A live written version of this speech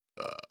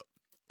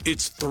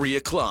It's 3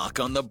 o'clock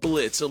on the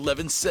Blitz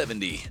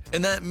 1170,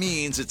 and that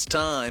means it's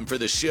time for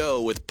the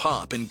show with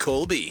Pop and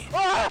Colby.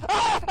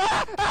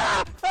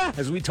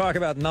 As we talk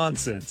about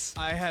nonsense.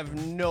 I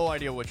have no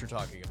idea what you're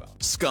talking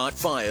about. Scott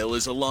File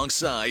is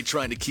alongside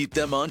trying to keep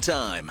them on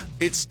time.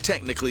 It's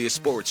technically a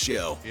sports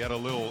show. He had a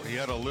little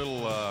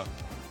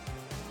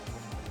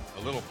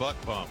butt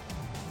bump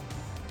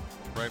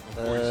right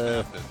before he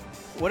snapped it.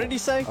 What did he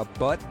say? A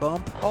butt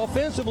bump?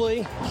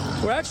 Offensively,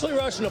 we're actually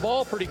rushing the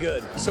ball pretty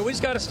good. So we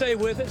just got to stay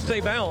with it, stay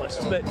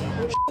balanced. But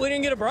we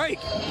didn't get a break,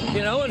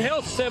 and hell,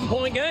 it's a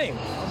 7-point game.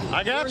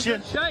 I got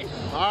you. Shape.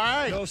 All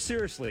right. No,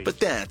 seriously. But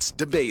that's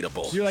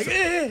debatable. You're like,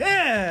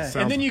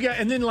 and then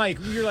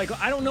you're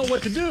like, I don't know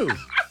what to do.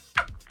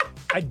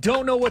 I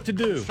don't know what to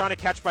do. Trying to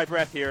catch my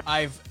breath here.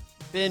 I've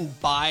been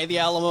by the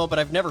Alamo, but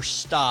I've never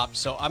stopped.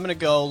 So I'm going to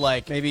go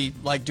maybe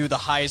do the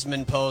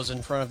Heisman pose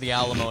in front of the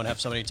Alamo and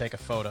have somebody take a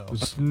photo.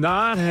 What's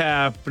not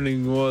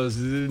happening was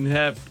I didn't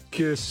have to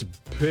kiss a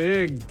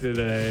pig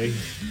today.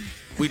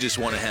 We just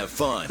want to have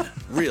fun.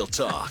 Real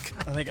talk.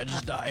 I think I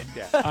just died.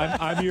 Yeah.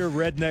 I'm your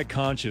redneck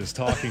conscience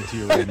talking to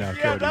you right now,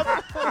 Cody.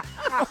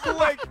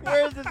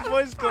 Where's this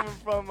voice coming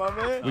from, my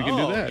man? We can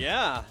do that.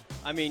 Yeah.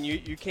 I mean,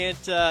 you can't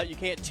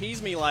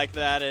tease me like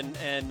that and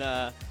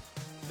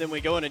then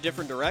we go in a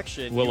different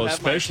direction. Well,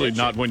 especially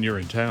not when you're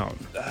in town.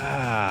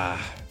 Damn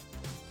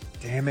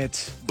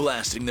it.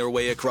 Blasting their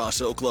way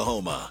across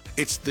Oklahoma.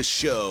 It's the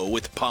show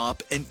with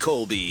Pop and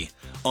Colby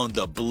on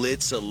the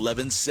Blitz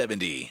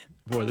 1170.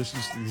 Boy, this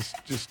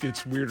just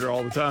gets weirder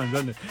all the time,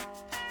 doesn't it?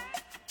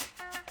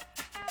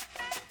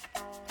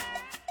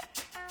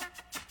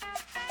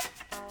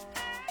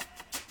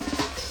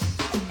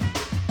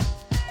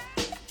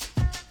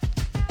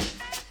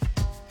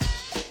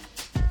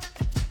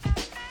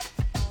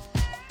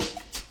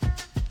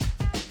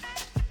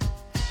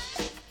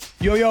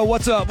 Yo,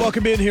 what's up?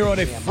 Welcome in here on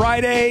a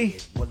Friday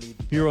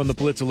here on the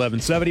Blitz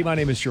 1170. My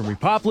name is Jeremy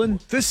Poplin.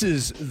 This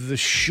is the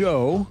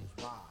show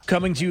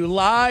coming to you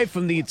live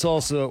from the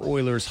Tulsa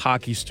Oilers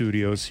hockey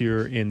studios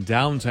here in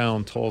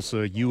downtown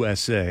Tulsa,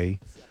 USA,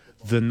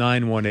 the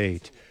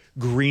 918,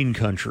 Green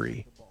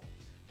Country.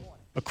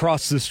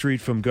 Across the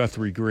street from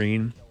Guthrie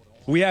Green,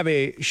 we have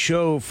a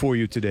show for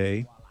you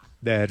today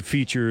that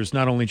features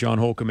not only John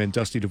Holcomb and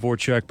Dusty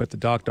Dvorak, but the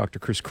doc, Dr.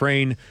 Chris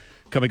Crane,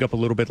 coming up a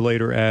little bit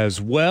later as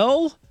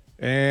well.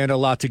 And a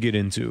lot to get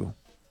into.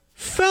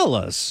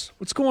 Fellas,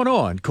 what's going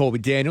on? Colby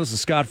Daniels and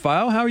Scott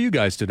File, how are you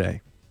guys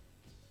today?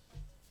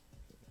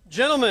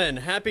 Gentlemen,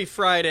 happy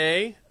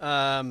Friday.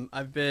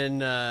 I've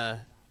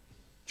been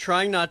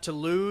trying not to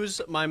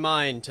lose my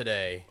mind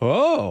today.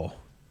 Oh.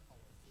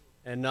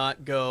 And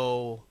not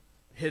go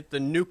hit the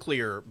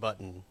nuclear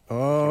button.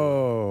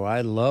 Oh,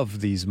 I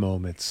love these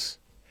moments.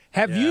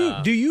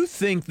 Do you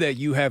think that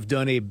you have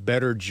done a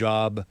better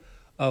job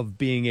of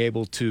being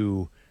able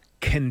to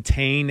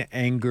contain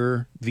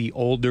anger the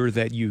older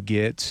that you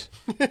get?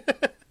 You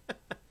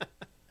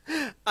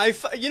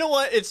know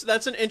what?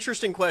 That's an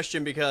interesting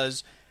question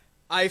because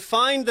I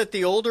find that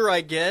the older I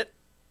get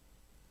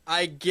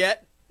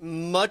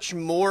much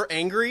more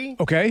angry.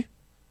 Okay.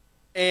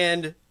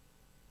 And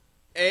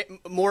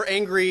more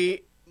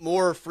angry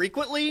more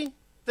frequently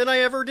than I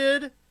ever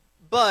did.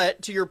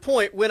 But to your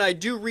point, when I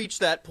do reach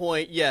that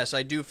point, yes,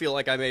 I do feel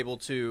like I'm able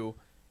to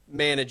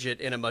manage it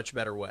in a much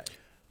better way.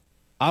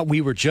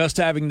 We were just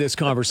having this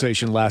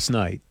conversation last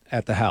night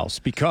at the house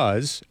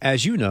because,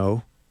 as you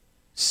know,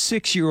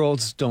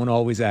 6-year-olds don't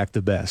always act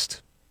the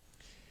best.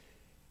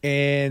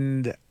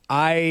 And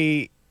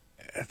I'm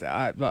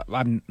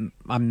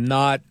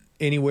not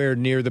anywhere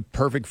near the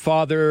perfect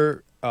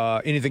father,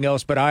 anything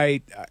else, but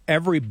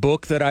every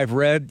book that I've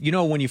read,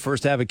 when you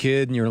first have a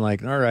kid and you're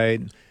like, all right,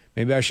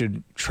 maybe I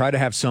should try to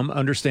have some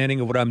understanding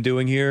of what I'm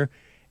doing here.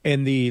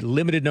 And the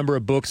limited number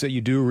of books that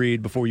you do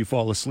read before you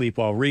fall asleep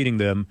while reading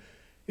them,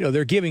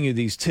 they're giving you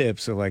these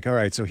tips of like, all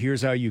right, so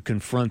here's how you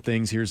confront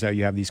things. Here's how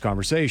you have these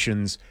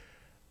conversations.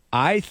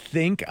 I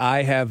think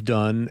I have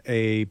done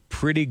a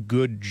pretty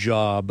good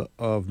job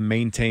of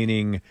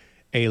maintaining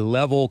a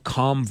level,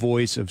 calm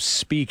voice of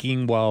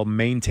speaking while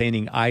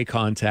maintaining eye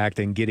contact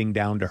and getting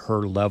down to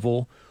her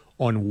level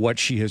on what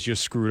she has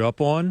just screwed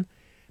up on.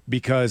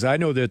 Because I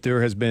know that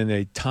there has been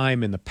a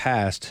time in the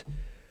past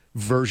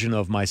version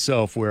of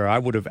myself where I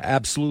would have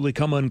absolutely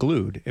come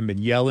unglued and been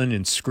yelling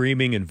and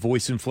screaming and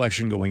voice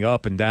inflection going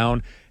up and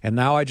down. And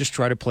now I just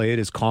try to play it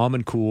as calm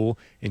and cool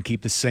and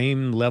keep the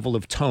same level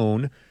of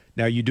tone.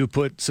 Now, you do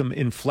put some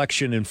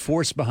inflection and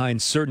force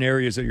behind certain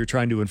areas that you're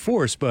trying to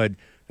enforce, but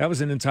that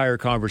was an entire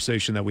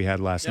conversation that we had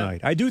last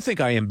night. I do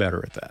think I am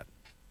better at that.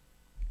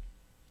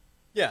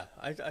 Yeah,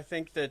 I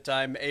think that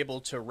I'm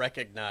able to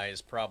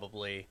recognize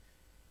probably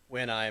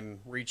when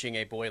I'm reaching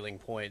a boiling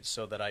point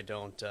so that I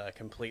don't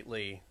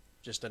completely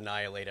just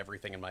annihilate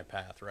everything in my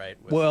path, right?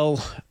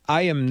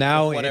 I am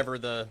now... whatever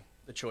the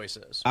choice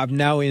is. I'm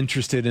now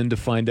interested in to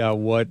find out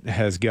what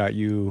has got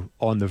you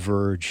on the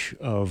verge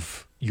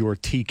of your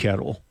tea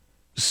kettle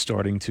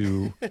starting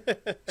to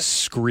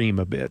scream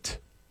a bit.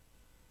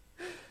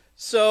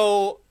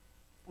 So,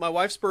 my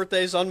wife's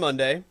birthday is on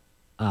Monday.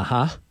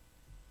 Uh-huh.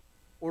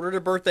 Ordered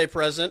a birthday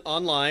present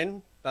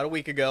online about a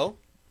week ago.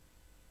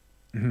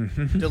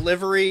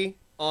 Delivery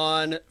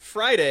on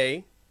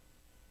Friday,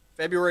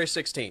 February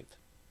 16th.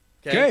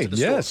 Okay, to the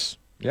yes. store.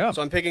 Yeah.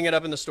 So I'm picking it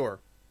up in the store.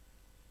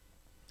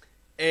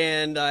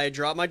 And I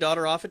drop my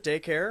daughter off at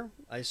daycare.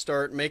 I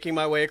start making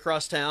my way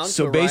across town.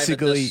 So to arrive at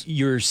basically, this...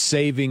 you're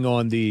saving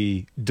on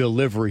the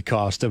delivery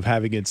cost of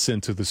having it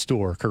sent to the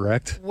store,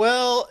 correct?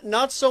 Well,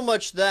 not so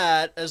much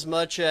that as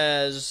much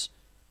as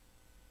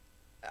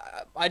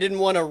I didn't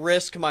want to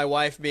risk my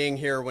wife being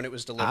here when it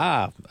was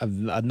delivered.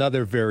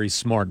 Another very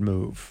smart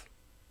move.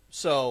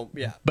 So,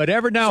 yeah. But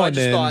every now So I and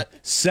just then, thought-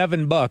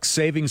 $7,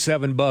 saving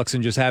 $7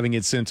 and just having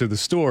it sent to the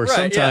store Right,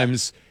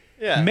 sometimes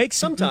Yeah,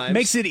 sometimes.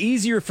 makes it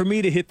easier for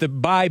me to hit the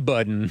buy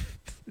button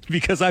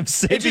because I'm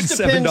saving $7. It just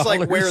depends,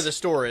 like, where the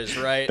store is,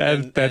 right?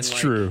 That's like,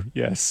 true.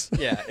 Yes.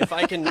 Yeah, if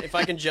I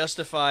can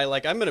justify,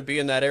 like, I'm going to be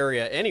in that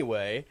area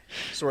anyway,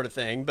 sort of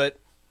thing. But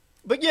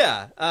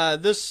yeah,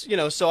 this,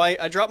 so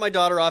I dropped my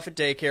daughter off at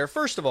daycare.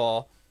 First of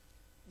all,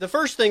 the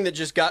first thing that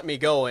just got me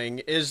going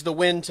is the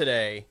wind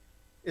today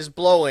is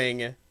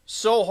blowing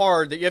so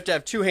hard that you have to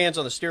have two hands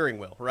on the steering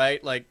wheel,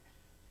 right? Like,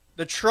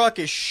 the truck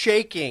is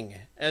shaking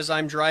as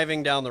I'm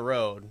driving down the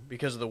road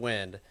because of the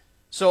wind.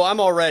 So I'm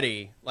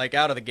already, like,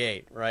 out of the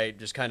gate, right?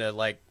 Just kind of,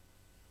 like,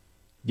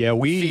 yeah,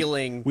 we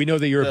know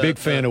that you're a big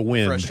fan of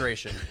wind.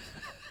 Frustration.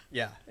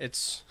 Yeah,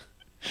 it's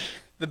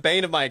the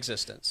bane of my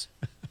existence.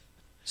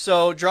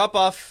 So drop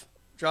off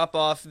the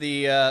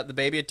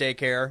baby at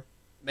daycare,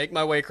 make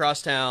my way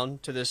across town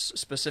to this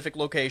specific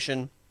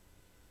location,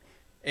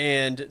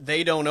 and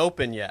they don't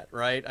open yet,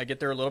 right? I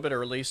get there a little bit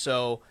early,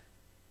 so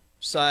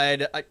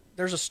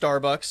there's a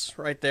Starbucks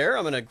right there.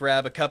 I'm going to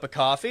grab a cup of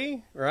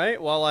coffee,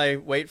 right, while I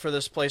wait for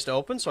this place to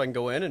open so I can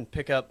go in and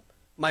pick up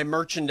my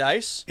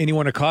merchandise.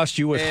 Anyone accost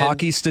you with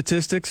hockey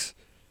statistics?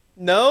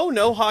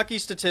 No hockey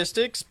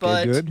statistics,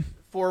 but good.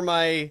 For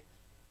my,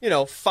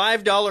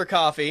 $5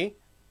 coffee,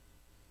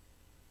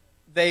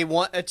 they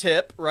want a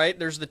tip, right?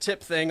 There's the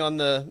tip thing on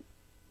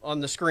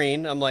the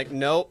screen. I'm like,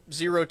 nope,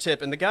 0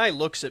 tip. And the guy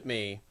looks at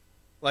me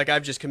like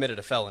I've just committed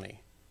a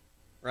felony,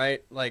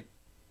 right? Like,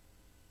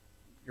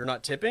 you're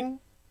not tipping?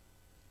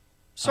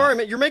 Sorry,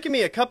 man, you're making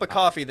me a cup of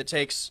coffee that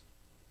takes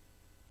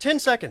 10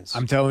 seconds.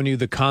 I'm telling you,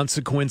 the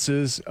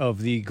consequences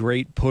of the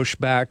great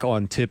pushback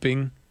on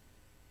tipping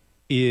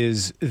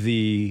is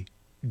the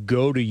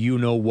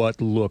go-to-you-know-what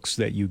looks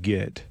that you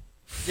get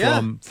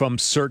from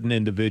certain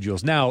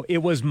individuals. Now,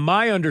 it was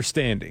my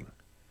understanding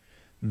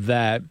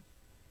that,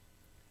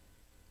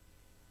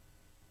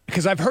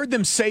 because I've heard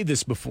them say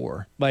this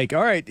before, like,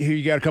 all right, here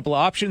you got a couple of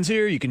options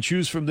here. You can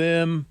choose from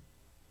them.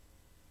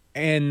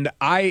 And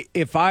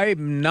if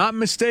I'm not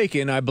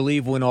mistaken, I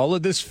believe when all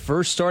of this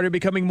first started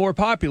becoming more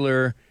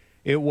popular,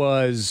 I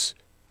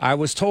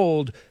was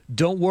told,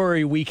 don't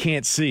worry, we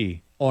can't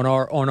see on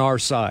our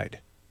side.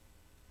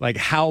 Like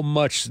how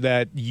much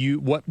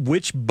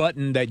which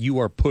button that you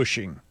are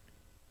pushing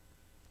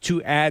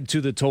to add to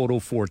the total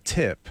for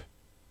tip.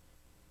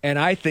 And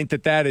I think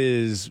that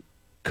is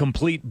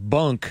complete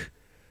bunk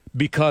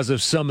because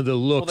of some of the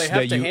looks well, they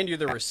have that to hand you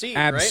the receipt,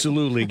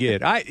 absolutely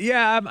right?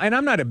 get. And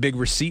I'm not a big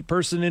receipt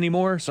person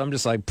anymore, so I'm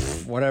just like,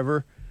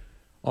 whatever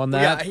on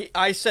that. Yeah,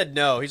 I said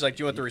no. He's like,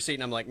 do you want the receipt?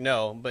 And I'm like,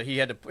 no. But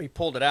he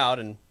pulled it out,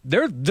 and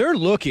they're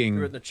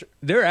looking.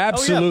 They're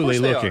absolutely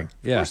looking.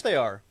 Of course they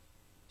are.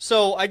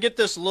 So I get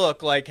this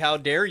look like, how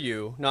dare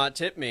you not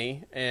tip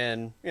me?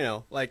 And,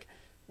 like,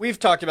 we've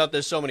talked about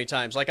this so many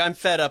times. Like, I'm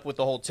fed up with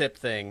the whole tip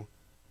thing.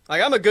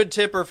 Like, I'm a good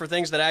tipper for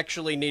things that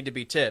actually need to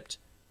be tipped.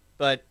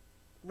 But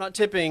I'm not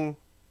tipping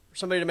for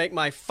somebody to make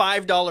my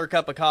 $5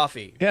 cup of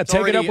coffee. Yeah,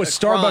 take it up with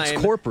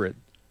Starbucks corporate.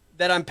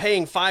 That I'm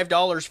paying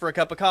 $5 for a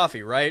cup of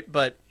coffee, right?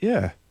 But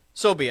yeah,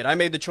 so be it. I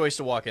made the choice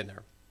to walk in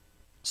there.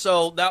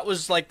 So that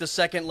was like the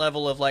second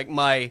level of like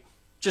my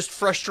just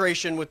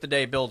frustration with the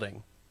day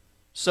building.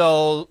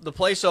 So the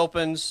place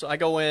opens, I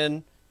go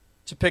in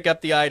to pick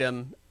up the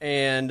item,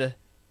 and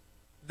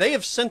they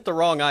have sent the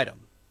wrong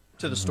item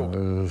to the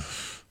store.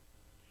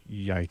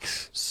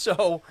 Yikes.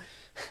 So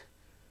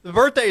the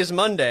birthday is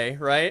Monday,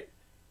 right?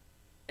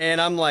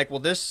 And I'm like, well,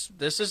 this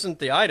isn't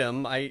the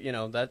item.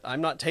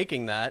 I'm not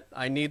taking that.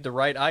 I need the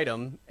right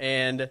item.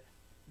 And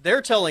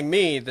they're telling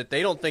me that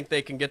they don't think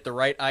they can get the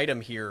right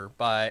item here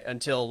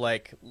until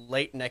like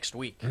late next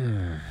week.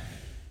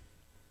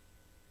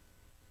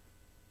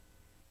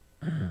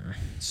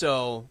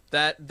 So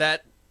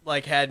that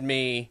like had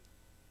me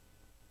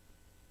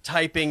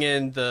typing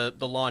in the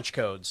launch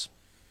codes.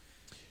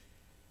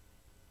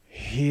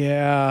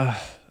 Yeah.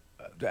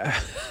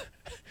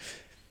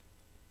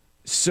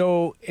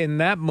 So in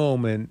that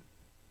moment,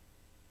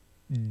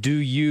 do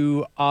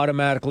you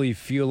automatically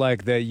feel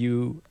like that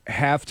you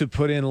have to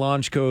put in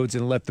launch codes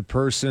and let the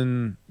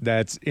person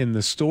that's in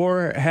the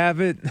store have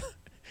it?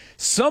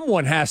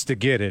 Someone has to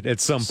get it at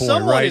some point, right?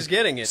 Someone is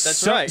getting it.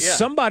 That's right, yeah.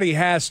 Somebody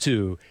has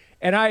to.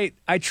 And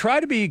I try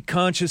to be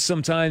conscious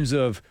sometimes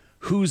of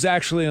who's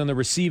actually on the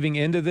receiving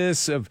end of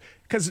this,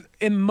 because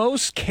in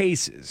most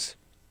cases,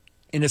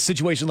 in a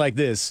situation like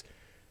this,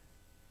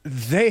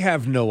 they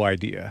have no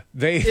idea.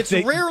 It's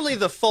rarely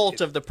the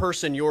fault of the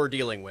person you're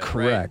dealing with.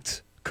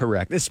 Correct.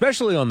 Correct.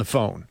 Especially on the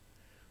phone,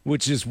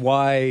 which is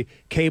why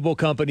cable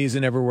companies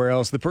and everywhere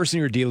else, the person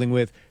you're dealing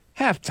with,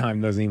 half the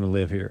time doesn't even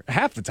live here.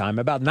 Half the time,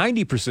 about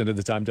 90% of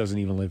the time, doesn't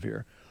even live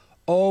here.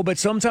 Oh, but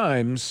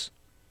sometimes,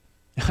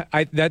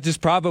 that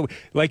just probably,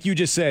 like you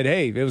just said,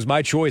 hey, it was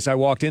my choice. I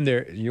walked in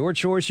there. Your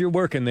choice, you're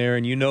working there,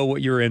 and you know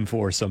what you're in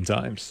for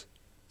sometimes.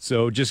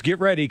 So just get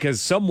ready, because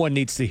someone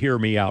needs to hear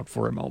me out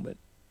for a moment.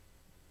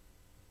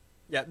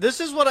 Yeah, this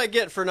is what I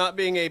get for not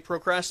being a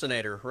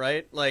procrastinator,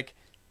 right? Like,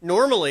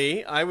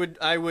 normally, I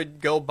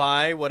would go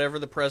buy whatever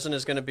the present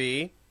is going to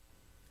be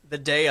the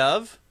day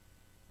of,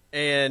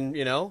 and,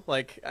 you know,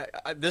 like,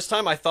 this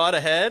time I thought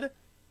ahead,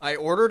 I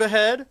ordered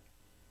ahead,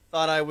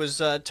 thought I was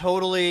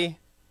totally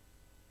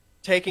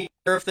taking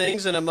care of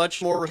things in a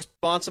much more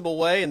responsible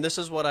way, and this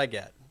is what I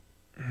get.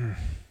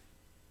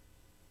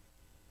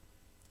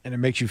 And it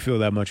makes you feel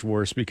that much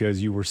worse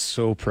because you were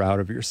so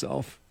proud of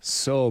yourself.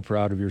 So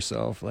proud of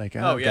yourself. Like,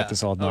 I've got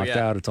this all knocked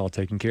out. It's all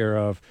taken care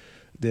of.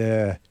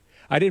 I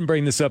didn't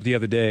bring this up the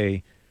other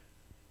day,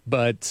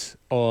 but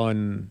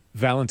on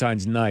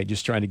Valentine's night,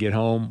 just trying to get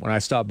home, when I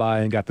stopped by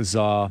and got the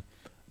za,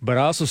 but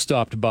I also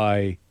stopped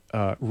by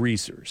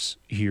Reese's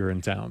here in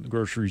town, the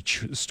grocery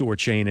store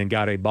chain, and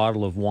got a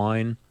bottle of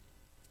wine.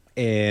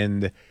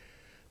 And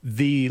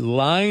the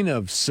line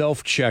of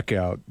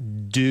self-checkout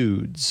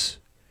dudes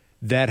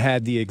that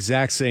had the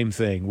exact same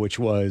thing, which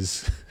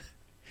was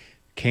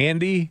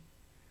candy,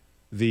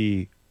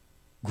 the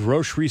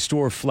grocery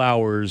store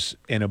flowers,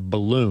 and a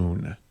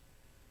balloon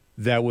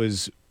that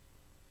was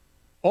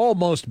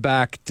almost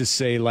back to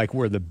say like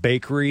where the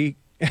bakery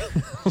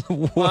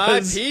was.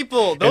 My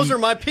people. Those are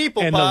my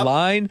people, and Pop. the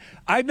line.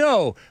 I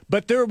know,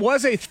 but there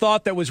was a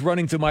thought that was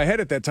running through my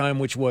head at that time,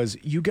 which was,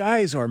 you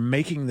guys are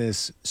making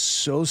this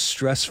so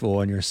stressful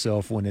on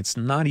yourself when it's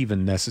not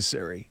even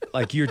necessary.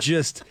 Like,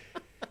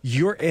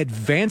 you're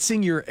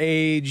advancing your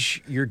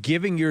age, you're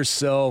giving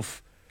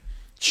yourself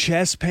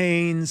chest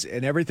pains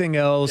and everything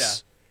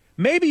else.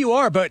 Yeah. Maybe you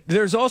are, but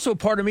there's also a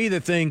part of me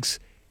that thinks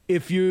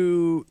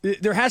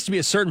there has to be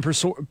a certain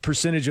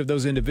percentage of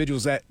those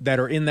individuals that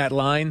are in that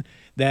line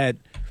that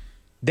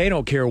they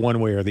don't care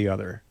one way or the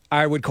other.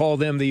 I would call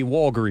them the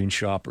Walgreens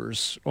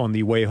shoppers on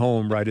the way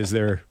home, right as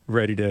they're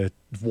ready to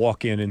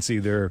walk in and see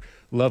their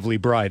lovely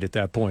bride at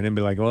that point and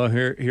be like, well,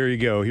 here you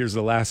go. Here's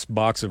the last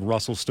box of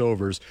Russell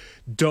Stovers.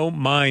 Don't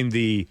mind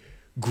the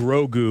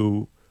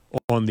Grogu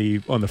on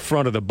the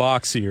front of the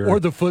box here. Or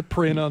the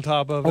footprint on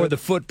top of it. Or the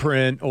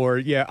footprint. Or,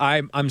 yeah,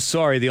 I'm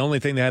sorry. The only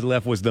thing they had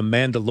left was the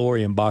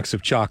Mandalorian box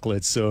of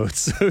chocolates. So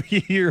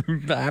you're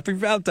happy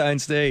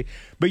Valentine's Day.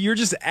 But you're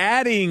just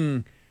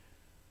adding,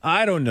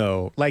 I don't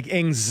know, like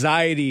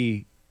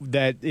anxiety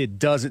that it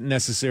doesn't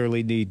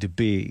necessarily need to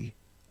be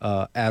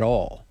at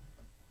all.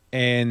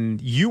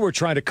 And you were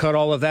trying to cut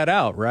all of that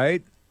out,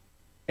 right?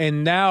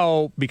 And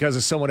now, because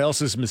of someone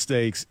else's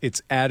mistakes,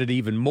 it's added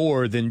even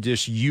more than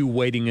just you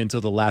waiting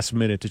until the last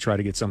minute to try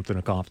to get something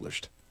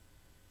accomplished.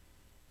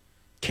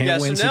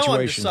 Can't win so now situation.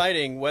 I'm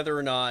deciding whether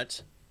or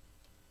not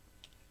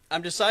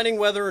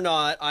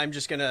I'm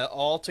just going to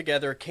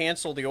altogether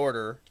cancel the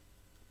order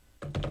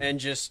and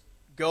just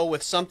go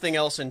with something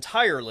else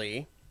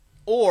entirely,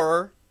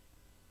 or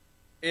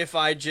if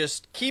I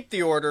just keep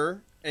the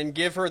order and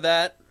give her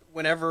that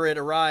whenever it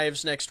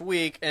arrives next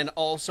week, and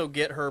also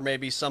get her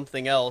maybe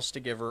something else to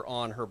give her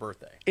on her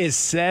birthday. Is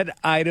said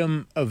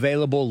item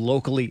available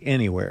locally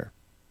anywhere?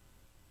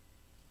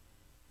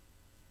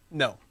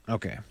 No.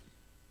 Okay.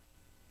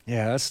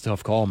 Yeah, that's a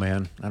tough call,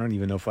 man. I don't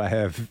even know if I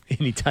have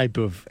any type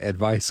of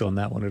advice on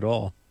that one at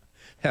all.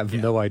 I have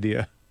no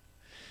idea.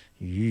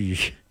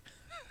 Yeesh.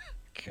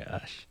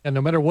 Gosh. And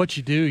no matter what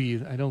you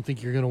do, I don't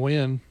think you're going to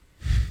win.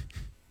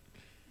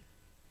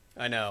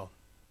 I know.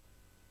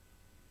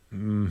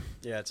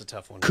 Yeah, it's a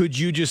tough one. Could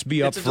you just be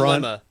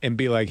upfront and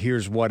be like,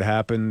 here's what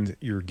happened.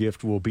 Your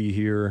gift will be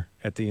here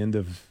at the end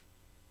of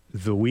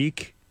the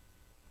week?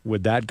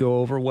 Would that go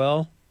over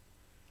well?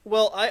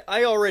 Well,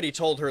 I already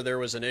told her there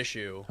was an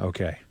issue.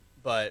 Okay.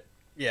 But,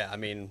 yeah, I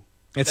mean...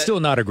 It's still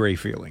not a great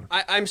feeling.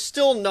 I'm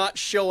still not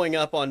showing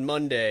up on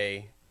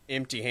Monday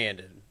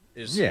empty-handed,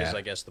 is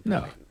I guess the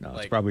point. No,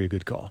 it's probably a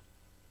good call.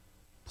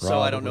 So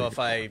I don't know if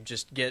I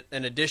just get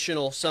an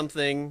additional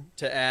something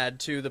to add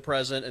to the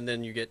present and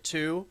then you get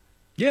two.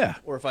 Yeah.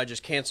 Or if I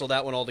just cancel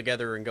that one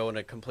altogether and go in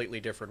a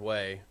completely different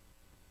way.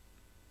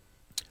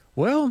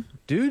 Well,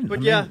 dude,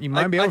 but you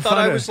might be able to find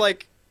I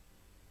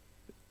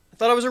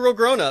thought I was a real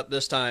grown-up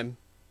this time.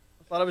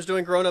 I thought I was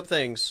doing grown-up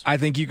things. I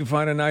think you can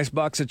find a nice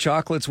box of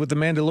chocolates with the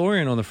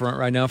Mandalorian on the front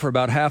right now for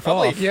about half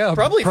off. Yeah,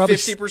 probably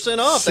 50%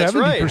 off. That's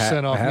right.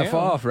 70% off. Half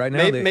off right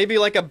now. Maybe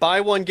like a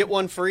buy one, get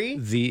one free?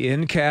 The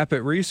end cap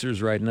at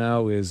Reese's right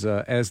now is,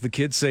 as the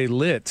kids say,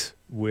 lit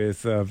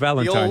with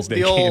Valentine's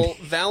Day candy. The old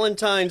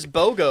Valentine's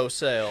BOGO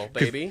sale,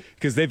 baby.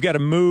 Because they've got to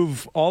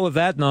move all of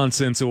that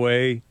nonsense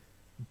away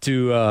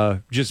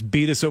to just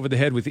beat us over the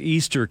head with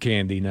Easter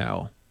candy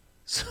now.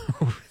 So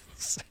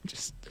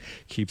just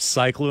keep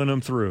cycling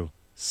them through.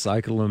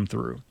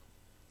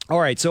 All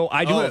right, so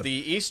I do. The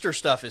Easter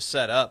stuff is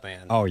set up,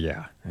 man. Oh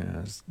yeah.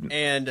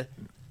 And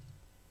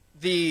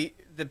the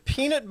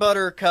peanut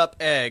butter cup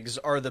eggs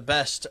are the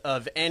best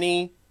of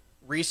any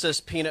Reese's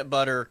peanut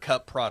butter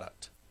cup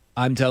product.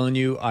 I'm telling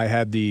you, I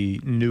had the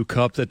new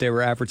cup that they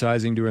were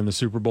advertising during the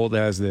Super Bowl that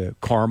has the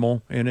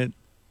caramel in it.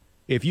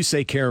 If you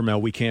say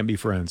caramel, we can't be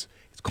friends.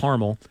 It's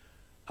caramel.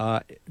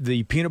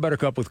 The peanut butter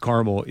cup with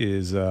caramel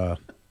is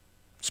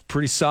it's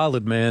pretty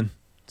solid, man.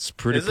 It's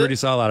pretty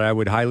solid. I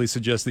would highly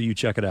suggest that you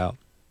check it out.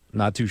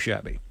 Not too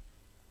shabby.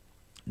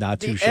 Not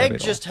too shabby. The egg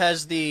just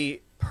has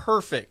the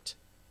perfect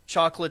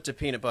chocolate to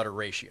peanut butter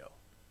ratio.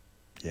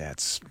 Yeah,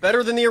 it's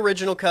better than the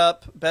original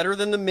cup, better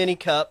than the mini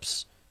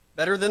cups,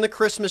 better than the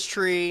Christmas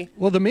tree.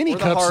 Well, the mini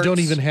cups hearts. don't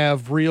even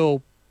have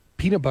real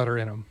peanut butter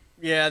in them.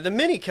 Yeah, the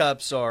mini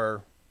cups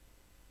are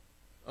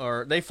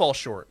they fall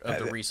short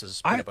of the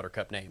Reese's peanut butter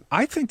cup name.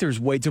 I think there's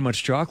way too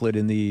much chocolate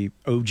in the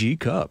OG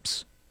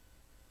cups.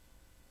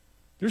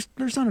 There's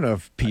not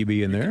enough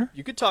PB in there.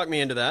 You could talk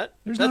me into that.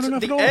 There's not enough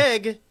the at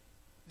all.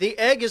 The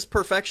egg is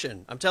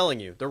perfection. I'm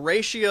telling you, the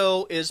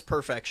ratio is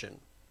perfection.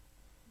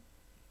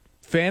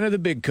 Fan of the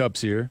big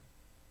cups here.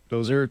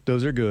 Those are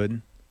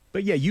good.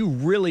 But yeah, you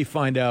really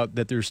find out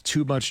that there's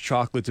too much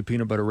chocolate to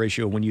peanut butter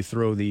ratio when you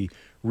throw the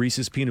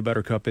Reese's peanut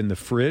butter cup in the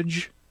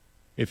fridge.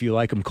 If you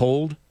like them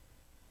cold,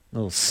 a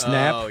little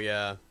snap. Oh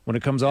yeah. When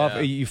it comes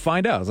off, you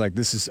find out. It's like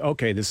this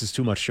is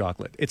too much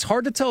chocolate. It's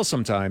hard to tell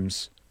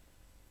sometimes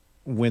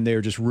when they're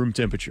just room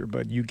temperature,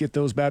 but you get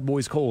those bad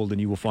boys cold and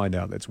you will find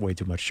out that's way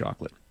too much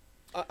chocolate.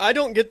 I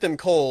don't get them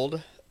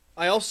cold.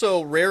 I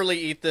also rarely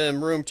eat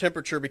them room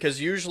temperature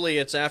because usually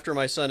it's after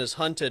my son is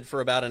hunted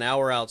for about an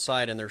hour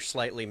outside and they're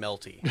slightly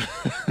melty.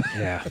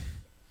 Yeah.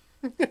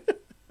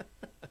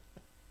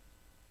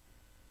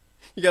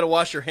 You got to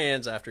wash your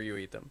hands after you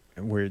eat them.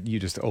 Where you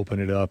just open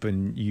it up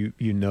and you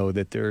know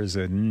that there's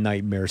a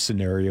nightmare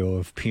scenario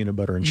of peanut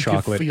butter and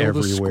chocolate can feel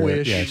everywhere. The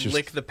squish. Yeah, it's just,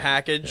 lick the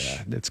package.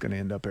 Yeah, it's going to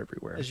end up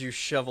everywhere. As you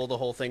shovel the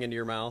whole thing into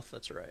your mouth.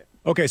 That's right.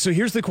 Okay, so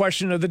here's the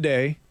question of the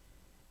day.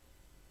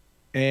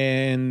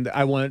 And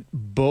I want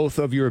both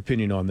of your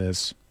opinion on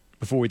this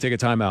before we take a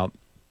time out.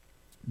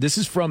 This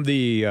is from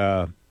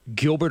the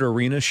Gilbert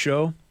Arenas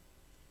show.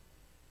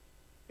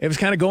 It was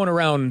kind of going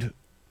around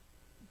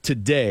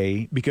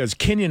today because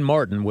Kenyon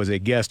Martin was a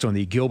guest on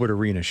the Gilbert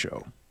Arenas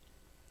show.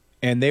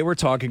 And they were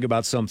talking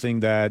about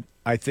something that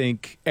I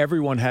think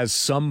everyone has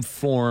some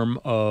form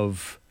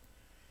of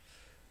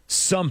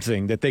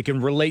something that they can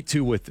relate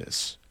to with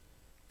this.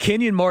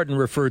 Kenyon Martin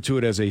referred to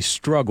it as a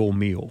struggle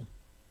meal.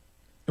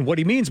 And what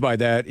he means by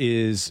that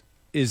is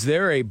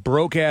there a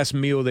broke-ass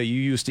meal that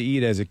you used to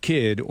eat as a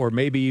kid, or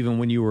maybe even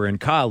when you were in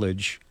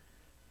college,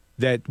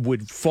 that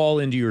would fall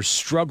into your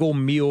struggle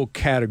meal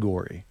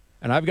category?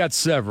 And I've got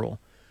several.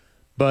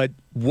 But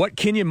what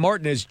Kenyon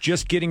Martin is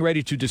just getting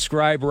ready to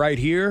describe right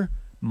here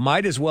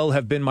might as well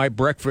have been my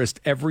breakfast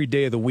every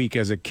day of the week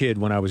as a kid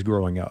when I was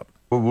growing up.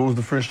 What was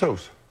the French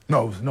toast?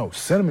 No,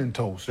 cinnamon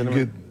toast. Cinnamon?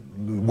 You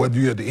get, whether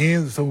you at the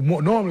ends, so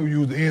normally we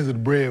use the ends of the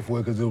bread for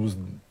it because you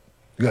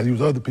got to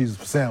use other pieces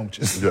for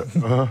sandwiches.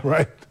 Yeah.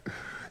 Right?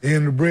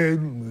 In the bread,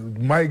 you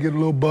might get a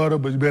little butter,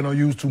 but you better not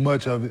use too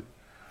much of it.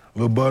 A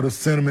little butter,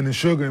 cinnamon, and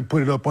sugar, and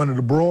put it up under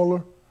the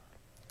broiler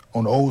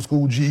on the old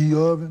school GE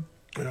oven,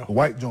 the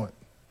white joint.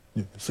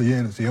 Yeah. So you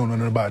don't know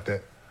nothing about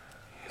that.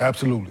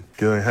 Absolutely.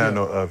 You ain't had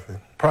no oven.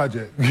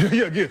 Project.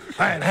 Yeah.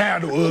 I ain't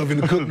had no oven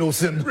to cook no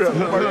cinnamon.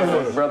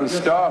 Brother's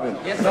starving.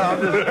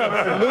 Absolutely.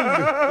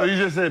 So you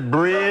just said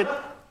bread?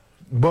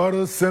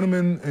 Butter,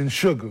 cinnamon, and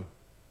sugar.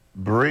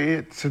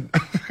 Bread?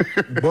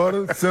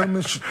 Butter,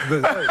 cinnamon,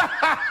 sugar.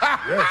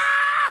 Yes.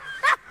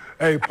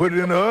 Hey, put it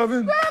in the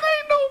oven. That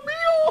ain't no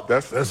meal.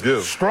 That's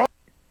good. Strong.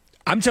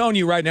 I'm telling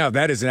you right now,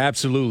 that is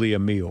absolutely a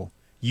meal.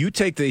 You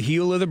take the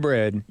heel of the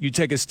bread, you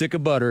take a stick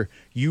of butter,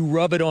 you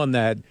rub it on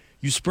that,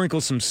 you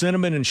sprinkle some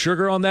cinnamon and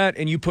sugar on that,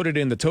 and you put it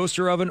in the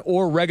toaster oven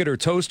or regular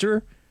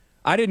toaster.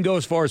 I didn't go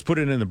as far as put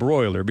it in the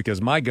broiler because,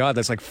 my God,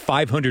 that's like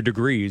 500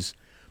 degrees.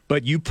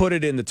 But you put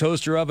it in the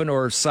toaster oven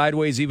or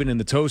sideways even in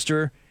the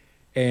toaster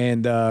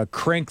and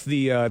crank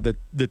the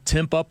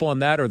temp up on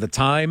that or the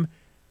time.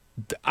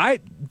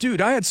 I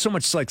had so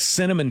much like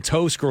cinnamon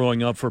toast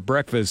growing up for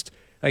breakfast.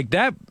 Like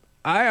that,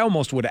 I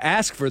almost would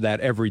ask for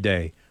that every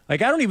day.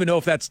 Like, I don't even know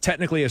if that's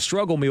technically a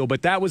struggle meal,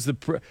 but that was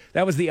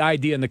the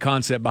idea and the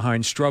concept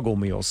behind struggle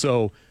meal.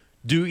 So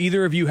do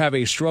either of you have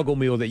a struggle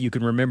meal that you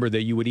can remember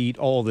that you would eat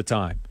all the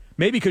time?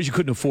 Maybe because you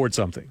couldn't afford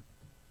something.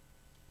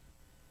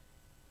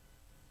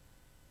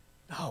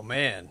 Oh,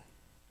 man.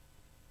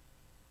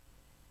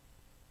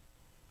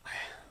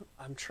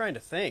 I'm trying to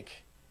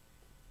think.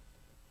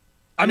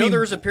 I know there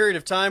was a period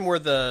of time where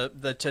the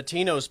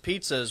Totino's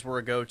pizzas were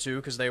a go-to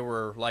because they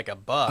were like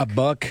 $1.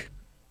 $1.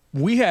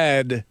 We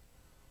had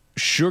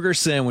sugar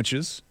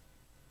sandwiches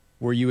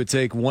where you would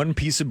take one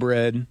piece of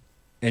bread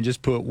and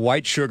just put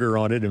white sugar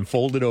on it and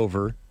fold it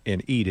over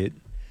and eat it.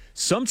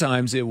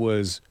 Sometimes it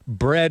was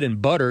bread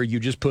and butter. You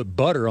just put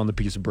butter on the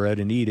piece of bread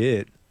and eat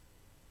it.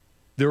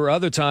 There were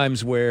other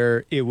times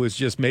where it was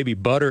just maybe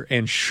butter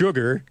and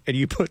sugar and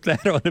you put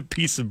that on a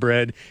piece of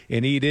bread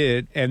and eat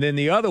it. And then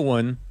the other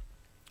one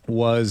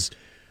was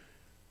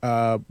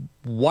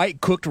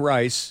white cooked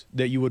rice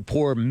that you would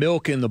pour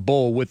milk in the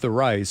bowl with the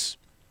rice,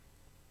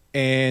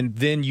 and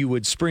then you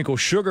would sprinkle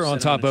sugar on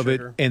top of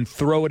it and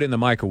throw it in the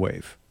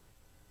microwave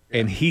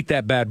and heat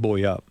that bad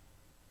boy up.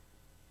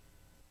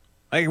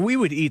 Like, we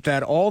would eat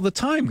that all the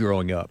time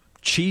growing up.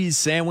 Cheese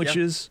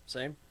sandwiches. Yeah,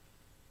 same.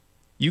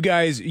 You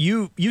guys,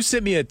 you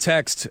sent me a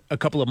text a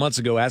couple of months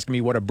ago asking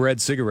me what a bread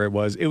cigarette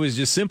was. It was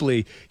just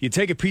simply you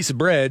take a piece of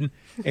bread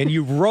and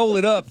you roll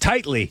it up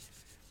tightly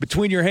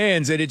between your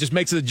hands, and it just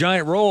makes a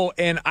giant roll.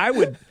 And I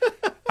would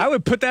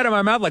put that in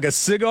my mouth like a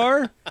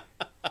cigar,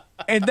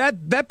 and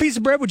that piece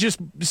of bread would just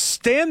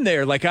stand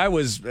there like I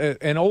was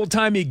an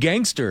old-timey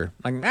gangster.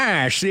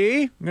 Like,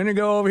 see? I'm going to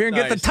go over here and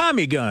get the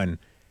Tommy gun.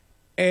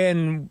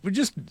 And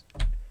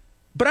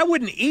but I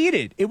wouldn't eat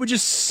it. It would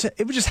just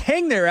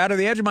hang there out of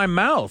the edge of my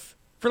mouth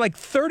for like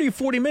 30,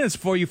 40 minutes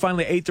before you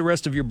finally ate the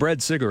rest of your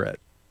bread cigarette.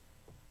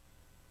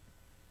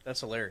 That's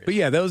hilarious. But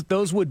yeah,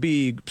 those would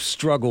be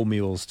struggle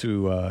meals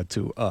to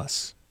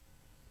us.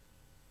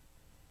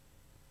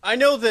 I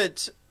know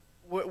that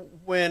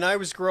when I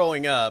was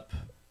growing up,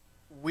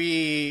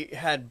 we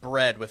had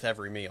bread with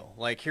every meal.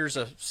 Like, here's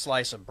a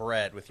slice of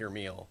bread with your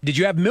meal. Did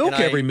you have milk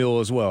every meal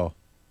as well?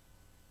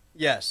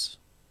 Yes.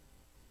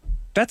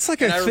 That's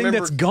like a thing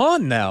that's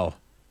gone now.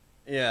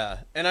 Yeah.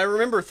 And I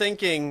remember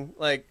thinking,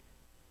 like,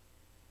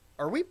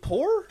 are we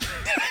poor?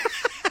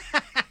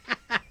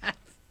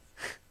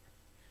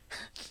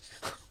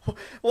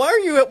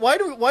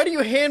 Why do you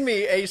hand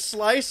me a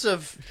slice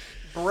of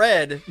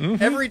bread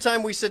every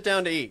time we sit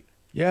down to eat?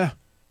 Yeah.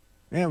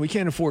 Yeah, we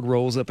can't afford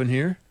rolls up in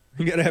here.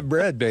 You got to have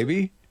bread,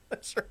 baby.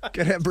 That's right. Got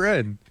to have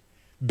bread.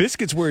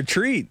 Biscuits were a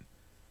treat.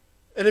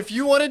 And if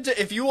you wanted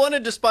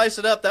to spice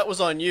it up, that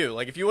was on you.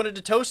 Like, if you wanted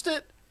to toast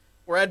it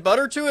or add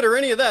butter to it or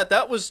any of that,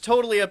 that was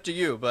totally up to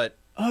you. But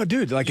oh,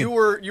 dude, like you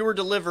were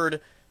delivered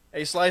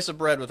a slice of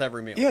bread with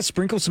every meal. Yeah,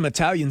 sprinkle some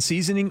Italian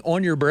seasoning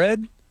on your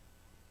bread.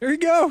 There you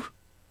go.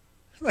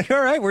 Like,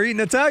 all right, we're eating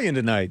Italian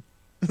tonight.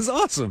 It's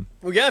awesome.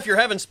 Well, yeah, if you're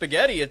having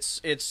spaghetti,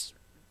 it's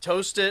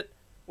toast it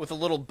with a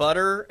little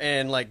butter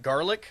and like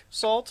garlic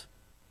salt.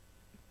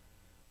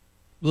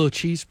 A little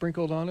cheese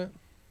sprinkled on it.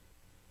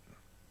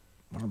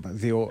 What about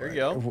the old? There you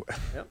go.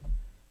 Yep.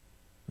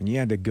 When you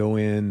had to go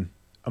in,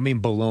 I mean,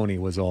 bologna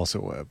was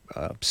also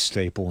a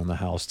staple in the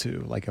house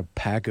too, like a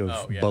pack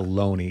of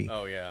bologna.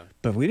 Oh yeah.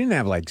 But we didn't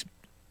have like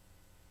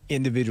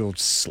individual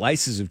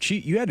slices of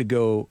cheese. You had to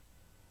go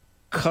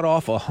cut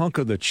off a hunk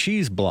of the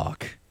cheese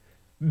block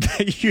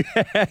that you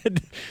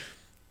had.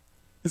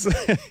 It's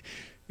like,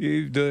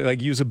 you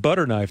like use a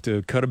butter knife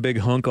to cut a big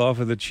hunk off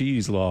of the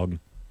cheese log.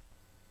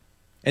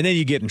 And then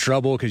you get in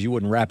trouble because you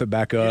wouldn't wrap it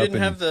back up. You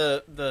didn't have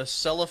the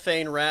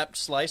cellophane wrapped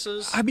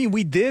slices? I mean,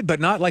 we did, but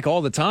not like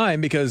all the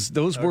time because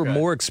those were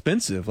more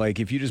expensive. Like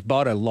if you just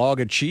bought a log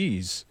of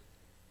cheese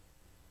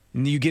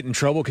and you get in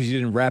trouble because you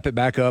didn't wrap it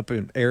back up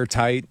and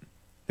airtight.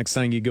 Next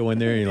time you go in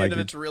there, and you're like,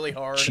 it's really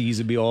hard. Cheese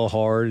would be all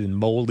hard and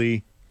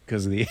moldy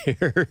because of the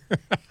air.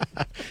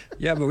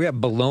 Yeah, but we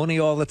have bologna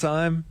all the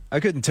time. I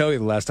couldn't tell you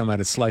the last time I had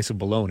a slice of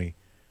bologna.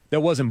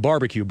 That wasn't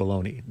barbecue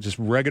bologna, just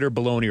regular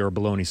bologna or a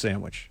bologna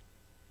sandwich.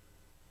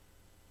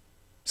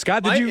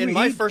 Scott, did you in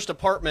my first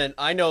apartment,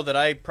 I know that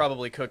I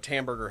probably cooked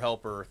Hamburger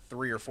Helper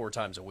 3 or 4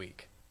 times a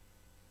week.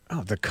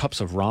 Oh, the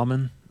cups of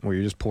ramen where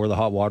you just pour the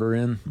hot water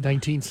in?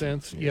 19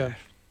 cents, yeah.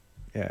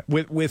 Yeah,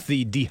 with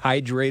the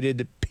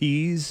dehydrated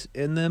peas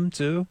in them,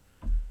 too?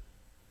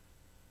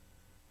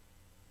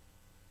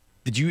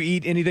 Did you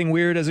eat anything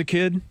weird as a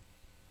kid?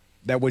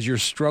 That was your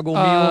struggle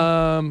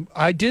meal?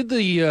 I did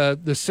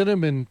the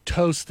cinnamon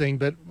toast thing,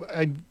 but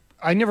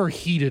I never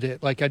heated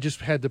it. Like I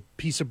just had the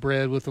piece of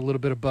bread with a little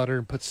bit of butter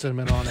and put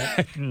cinnamon on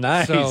it.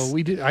 Nice. So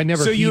we did. I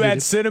never. So heated you had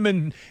it.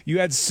 cinnamon. You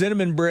had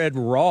cinnamon bread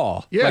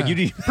raw. Yeah, like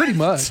you pretty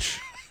much.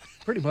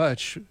 Pretty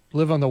much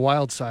live on the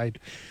wild side.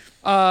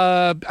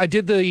 I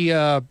did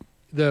the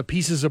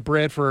pieces of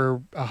bread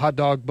for a hot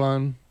dog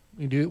bun.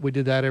 We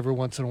did that every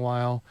once in a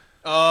while.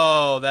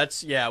 Oh, we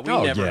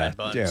never had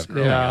buns.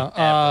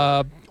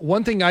 Yeah.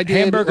 One thing I did,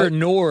 hamburger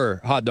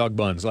nor hot dog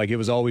buns. Like it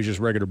was always just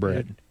regular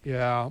bread.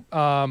 Yeah.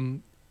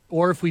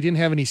 Or if we didn't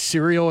have any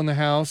cereal in the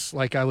house,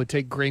 like I would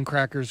take graham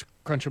crackers,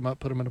 crunch them up,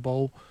 put them in a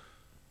bowl,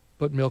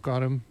 put milk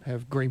on them,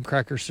 have graham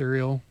cracker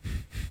cereal.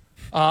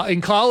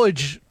 In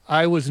college,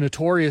 I was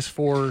notorious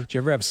for. Did you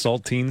ever have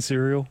saltine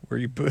cereal where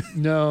you put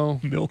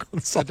milk on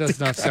saltine? That does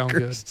not sound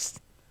good. crackers?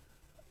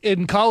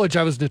 In college,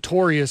 I was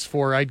notorious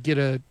for I'd get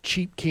a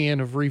cheap can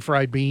of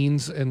refried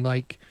beans and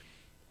like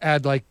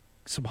add like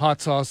some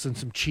hot sauce and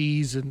some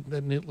cheese, and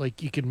then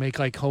like you could make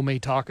like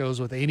homemade tacos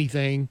with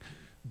anything,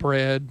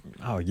 bread,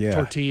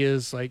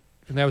 tortillas, like,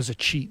 and that was a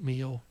cheap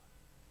meal.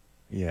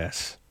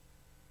 Yes.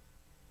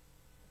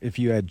 If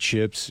you had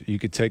chips, you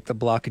could take the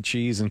block of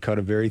cheese and cut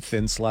a very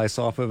thin slice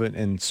off of it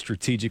and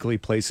strategically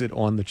place it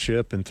on the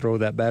chip and throw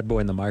that bad boy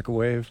in the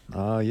microwave.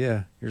 Oh,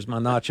 yeah. Here's my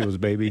nachos,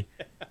 baby.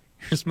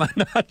 Here's my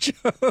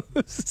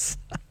nachos.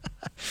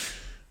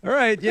 All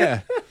right,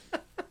 yeah.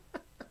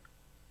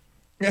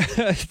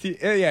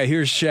 Yeah,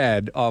 here's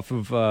Shad off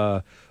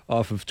of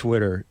off of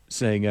Twitter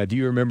saying, do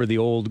you remember the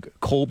old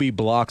Colby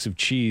blocks of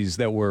cheese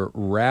that were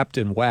wrapped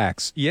in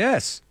wax?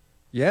 Yes.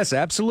 Yes,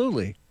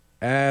 absolutely.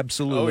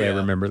 Absolutely, I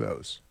remember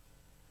those.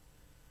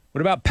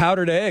 What about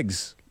powdered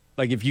eggs?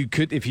 Like if you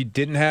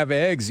didn't have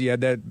eggs, you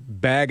had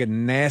that bag of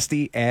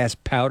nasty-ass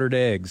powdered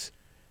eggs.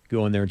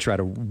 Go in there and try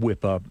to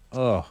whip up.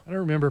 Oh. I don't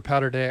remember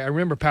powdered egg. I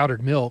remember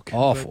powdered milk.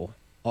 Awful.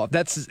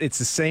 It's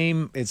the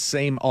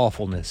same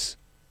awfulness.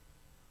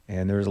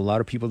 And there's a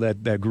lot of people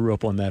that grew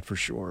up on that for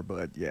sure,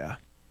 but yeah.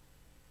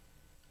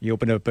 You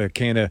open up a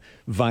can of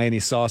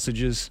Viennese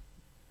sausages,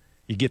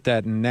 you get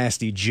that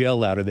nasty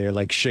gel out of there,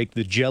 like shake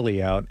the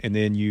jelly out, and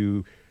then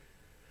you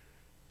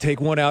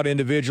take one out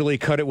individually,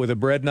 cut it with a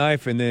bread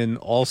knife, and then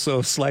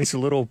also slice a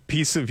little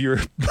piece of your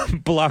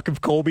block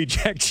of Colby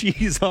Jack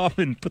cheese off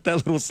and put that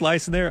little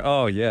slice in there.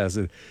 Oh, yes.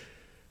 It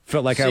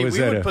felt like I was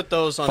at a put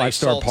those on a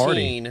five-star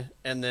party.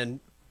 And then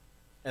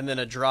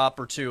a drop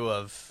or two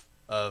of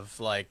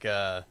like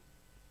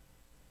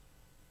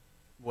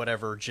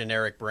whatever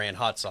generic brand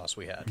hot sauce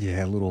we had.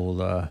 Yeah, a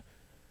little,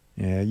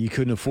 you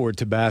couldn't afford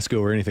Tabasco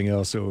or anything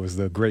else, so it was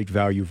the great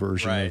value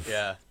version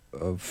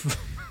of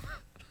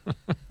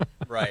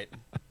Right.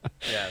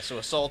 Yeah, so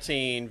a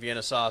saltine,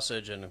 Vienna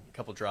sausage, and a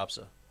couple drops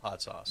of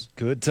hot sauce.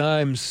 Good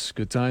times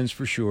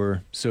for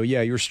sure. So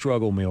yeah, your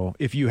struggle meal.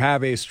 If you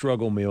have a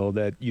struggle meal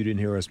that you didn't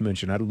hear us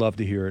mention, I'd love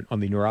to hear it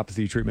on the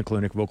Neuropathy Treatment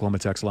Clinic of Oklahoma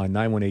text line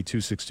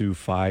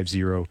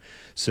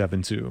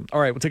 918-262-5072. All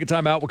right, we'll take a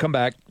time out. We'll come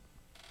back.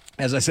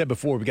 As I said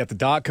before, we got the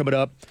doc coming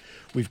up.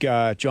 We've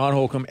got John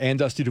Holcomb and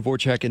Dusty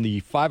Dvorak in the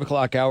 5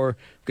 o'clock hour.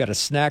 We've got a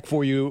snack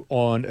for you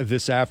on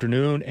this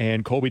afternoon,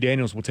 and Colby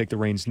Daniels will take the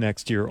reins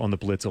next year on the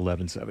Blitz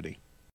 1170.